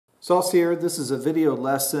VLSos here. This is a video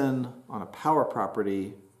lesson on a power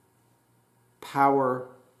property, power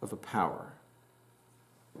of a power.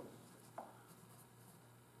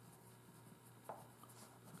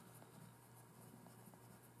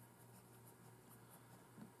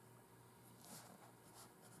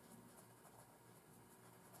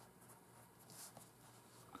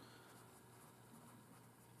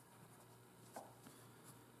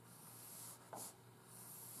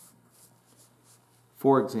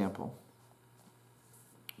 For example,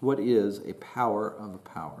 what is a power of a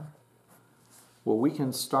power? Well, we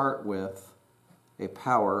can start with a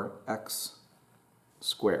power x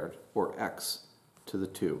squared, or x to the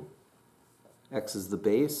 2. X is the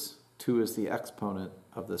base, 2 is the exponent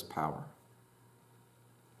of this power.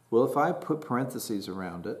 Well, if I put parentheses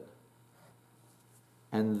around it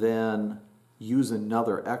and then use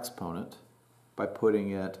another exponent by putting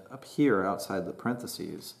it up here outside the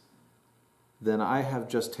parentheses, then I have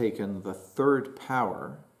just taken the third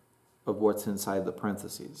power of what's inside the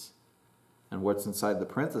parentheses. And what's inside the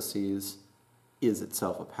parentheses is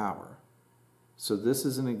itself a power. So this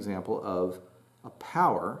is an example of a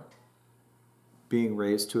power being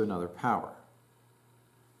raised to another power.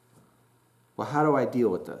 Well, how do I deal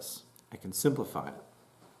with this? I can simplify it.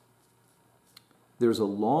 There's a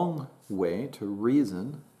long way to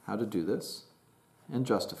reason how to do this and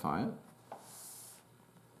justify it.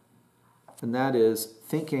 And that is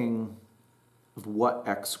thinking of what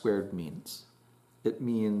x squared means. It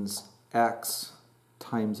means x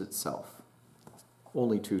times itself.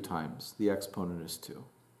 Only 2 times. The exponent is 2.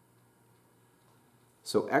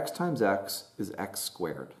 So x times x is x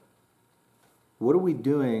squared. What are we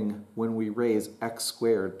doing when we raise x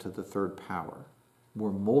squared to the third power?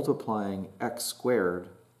 We're multiplying x squared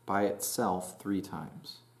by itself 3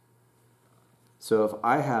 times. So if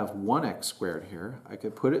I have 1x squared here, I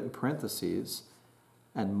could put it in parentheses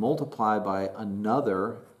and multiply by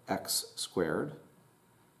another x squared,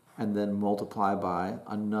 and then multiply by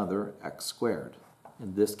another x squared.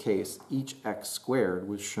 In this case, each x squared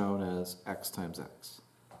was shown as x times x.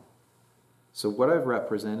 So what I've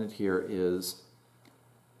represented here is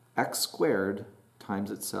x squared times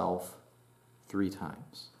itself 3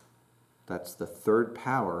 times. That's the third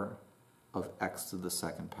power of x to the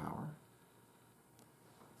second power.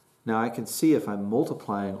 Now I can see if I'm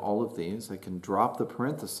multiplying all of these, I can drop the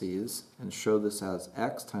parentheses and show this as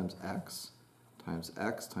x times x times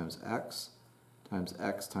x times x times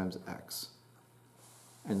x times x.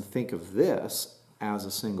 And think of this as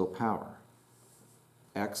a single power.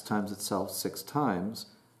 X times itself 6 times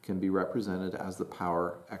can be represented as the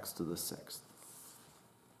power x to the 6th.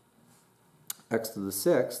 X to the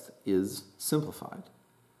 6th is simplified.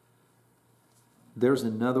 There's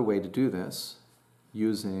another way to do this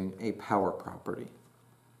using a power property.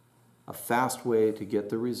 A fast way to get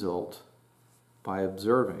the result by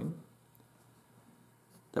observing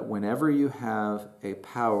that whenever you have a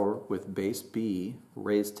power with base b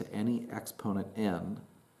raised to any exponent n,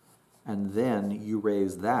 and then you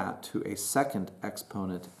raise that to a second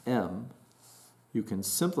exponent m, you can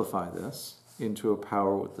simplify this into a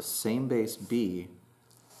power with the same base b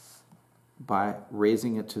by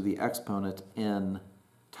raising it to the exponent n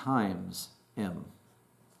times m.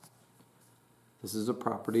 This is a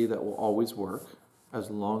property that will always work as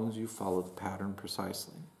long as you follow the pattern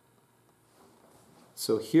precisely.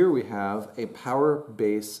 So here we have a power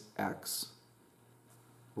base x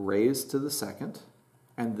raised to the second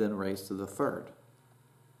and then raised to the third.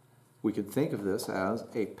 We could think of this as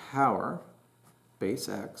a power base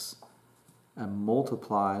x and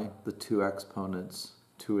multiply the 2 exponents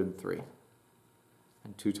 2 and 3.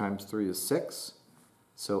 And 2 times 3 is 6.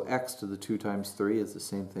 So x to the 2 times 3 is the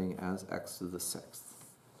same thing as x to the 6th.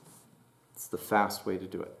 It's the fast way to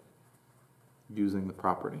do it, using the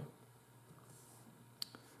property.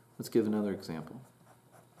 Let's give another example.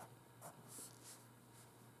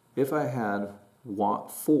 If I had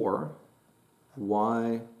 4y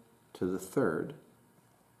to the 3rd,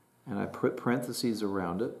 and I put parentheses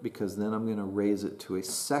around it because then I'm going to raise it to a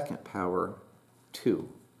second power 2.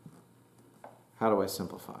 How do I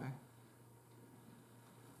simplify?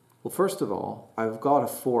 Well, first of all, I've got a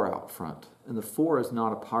 4 out front, and the 4 is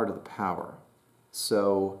not a part of the power.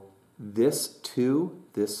 So this 2,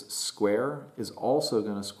 this square, is also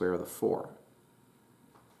going to square the 4.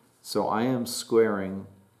 So I am squaring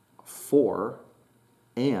 4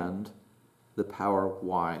 and the power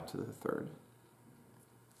y to the 3rd.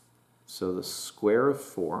 So the square of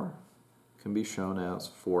 4 can be shown as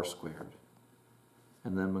 4 squared.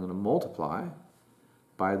 And then I'm going to multiply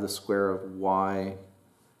by the square of y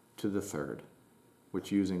to the 3rd,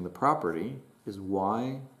 which using the property is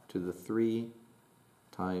y to the 3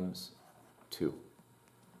 times 2. You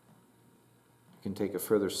can take a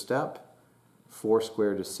further step. 4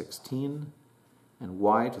 squared is 16, and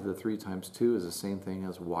y to the 3 times 2 is the same thing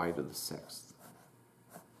as y to the 6th.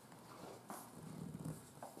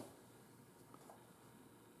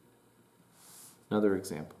 Another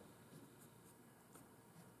example.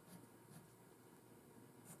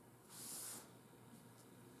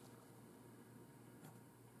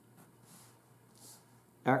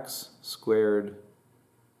 X squared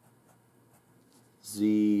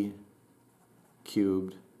z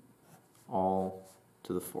cubed all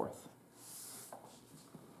to the 4th.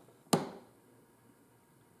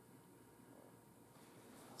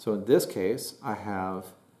 So in this case, I have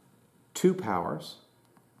two powers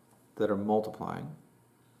that are multiplying,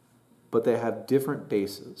 but they have different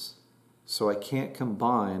bases. So I can't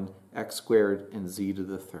combine x squared and z to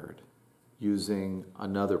the 3rd using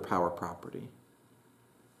another power property.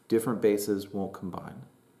 Different bases won't combine.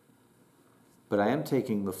 But I am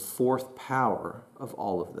taking the 4th power of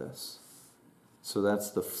all of this. So that's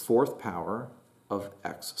the 4th power of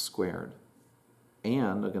x squared.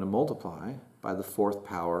 And I'm going to multiply by the 4th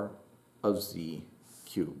power of z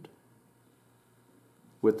cubed.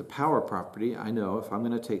 With the power property, I know if I'm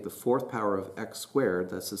going to take the 4th power of x squared,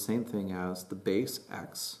 that's the same thing as the base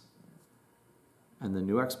x, and the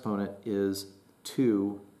new exponent is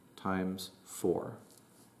 2 times 4.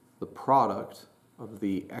 The product of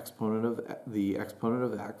the exponent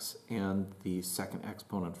of x and the second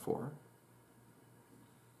exponent 4.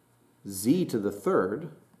 Z to the 3rd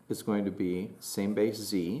is going to be same base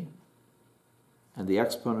z, and the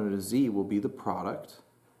exponent of z will be the product,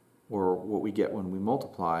 or what we get when we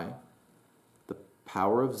multiply, the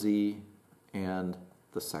power of z and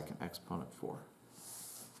the second exponent 4.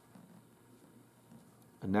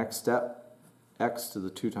 The next step, x to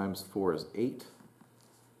the 2 times 4 is 8,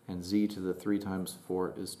 and z to the 3 times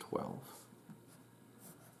 4 is 12.